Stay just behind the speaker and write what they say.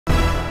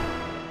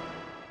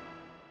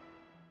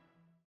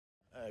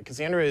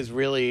Cassandra is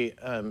really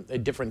a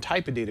different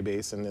type of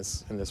database in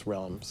this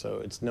realm.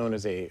 So it's known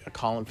as a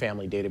column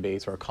family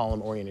database or a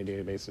column-oriented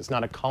database. It's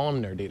not a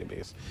columnar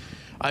database.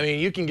 I mean,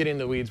 you can get in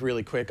the weeds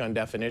really quick on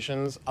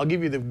definitions. I'll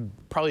give you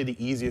probably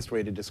the easiest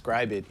way to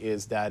describe it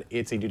is that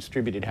it's a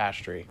distributed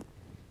hash tree.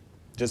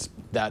 Just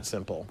that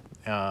simple.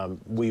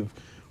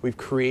 We've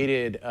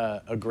created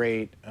a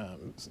great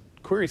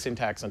query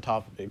syntax on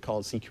top of it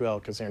called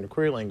CQL, Cassandra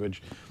Query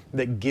Language,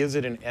 that gives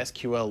it an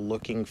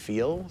SQL-looking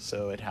feel.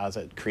 So it has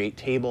a create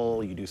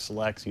table, you do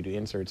selects, you do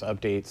inserts,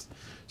 updates.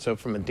 So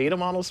from a data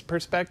model's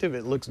perspective,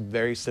 it looks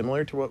very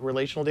similar to what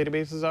relational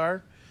databases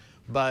are,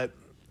 but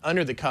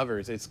under the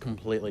covers, it's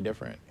completely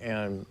different.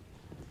 And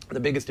the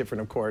biggest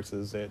difference, of course,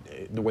 is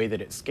the way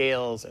that it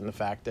scales and the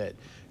fact that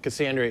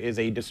Cassandra is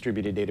a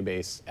distributed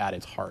database at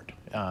its heart.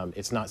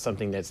 It's not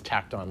something that's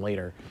tacked on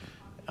later.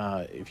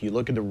 If you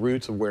look at the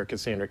roots of where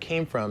Cassandra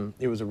came from,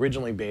 it was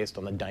originally based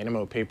on the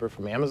Dynamo paper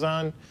from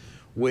Amazon,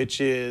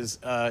 which is,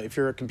 if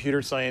you're a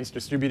computer science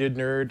distributed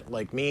nerd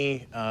like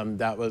me,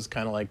 that was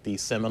kind of like the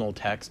seminal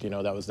text,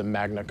 that was the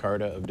Magna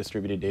Carta of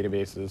distributed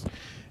databases.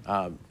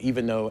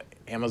 Even though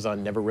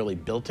Amazon never really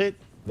built it,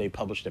 they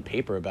published a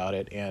paper about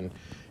it, and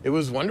it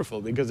was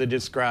wonderful because it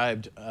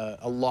described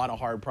a lot of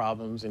hard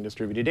problems in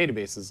distributed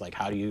databases, like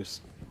how do you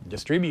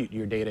distribute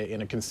your data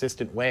in a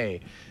consistent way?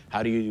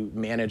 How do you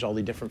manage all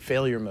the different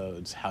failure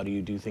modes? How do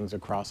you do things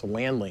across a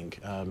WAN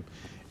link?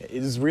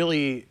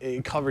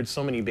 It covered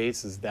so many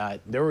bases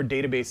that there were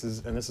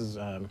databases, and this is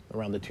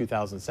around the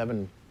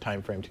 2007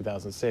 timeframe,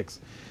 2006.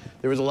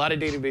 There was a lot of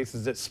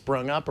databases that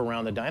sprung up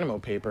around the Dynamo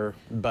paper,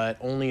 but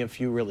only a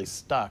few really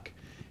stuck.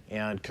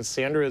 And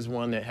Cassandra is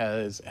one that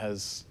has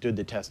stood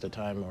the test of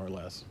time, more or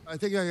less. I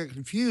think I got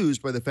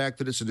confused by the fact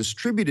that it's a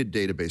distributed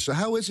database. So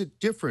how is it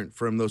different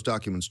from those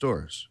document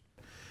stores?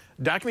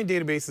 Document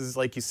databases,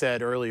 like you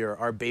said earlier,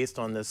 are based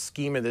on this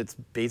schema that's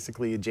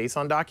basically a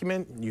JSON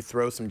document. You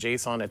throw some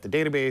JSON at the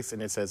database,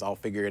 and it says, I'll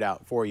figure it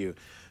out for you.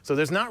 So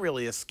there's not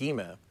really a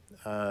schema.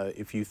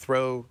 If you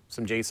throw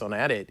some JSON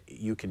at it,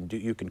 you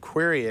can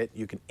query it,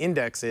 you can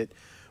index it,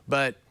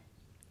 but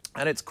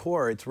at its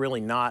core, it's really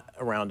not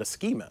around a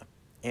schema.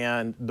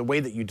 And the way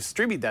that you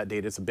distribute that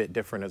data is a bit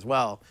different as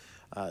well.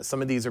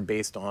 Some of these are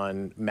based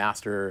on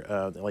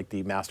like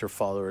the master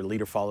follower,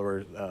 leader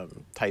follower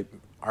type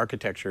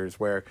architectures,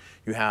 where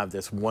you have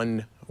this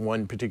one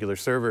particular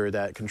server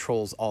that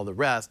controls all the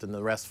rest, and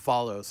the rest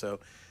follow. So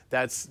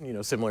that's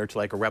similar to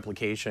like a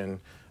replication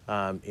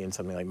in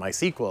something like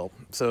MySQL.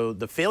 So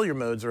the failure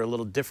modes are a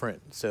little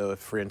different. So if,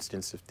 for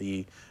instance, if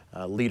the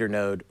leader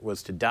node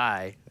was to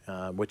die,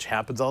 which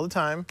happens all the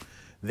time,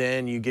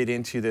 then you get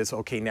into this,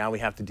 okay, now we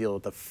have to deal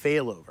with the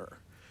failover.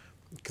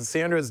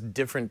 Cassandra is a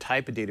different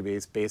type of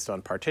database based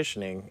on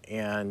partitioning,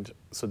 and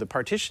so the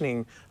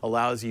partitioning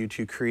allows you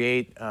to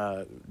create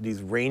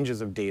these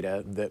ranges of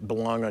data that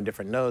belong on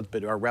different nodes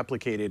but are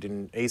replicated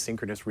in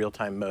asynchronous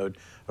real-time mode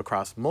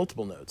across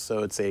multiple nodes.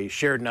 So it's a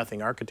shared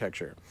nothing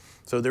architecture.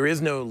 So there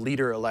is no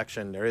leader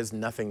election. There is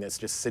nothing that's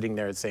just sitting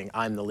there and saying,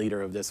 I'm the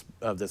leader of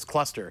this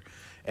cluster.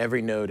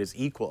 Every node is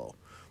equal.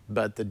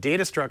 But the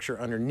data structure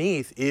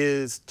underneath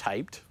is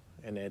typed,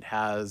 and it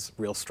has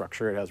real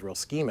structure, it has real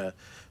schema.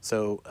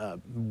 So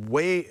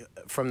way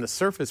from the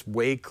surface,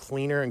 way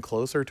cleaner and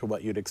closer to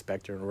what you'd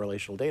expect in a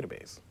relational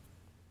database.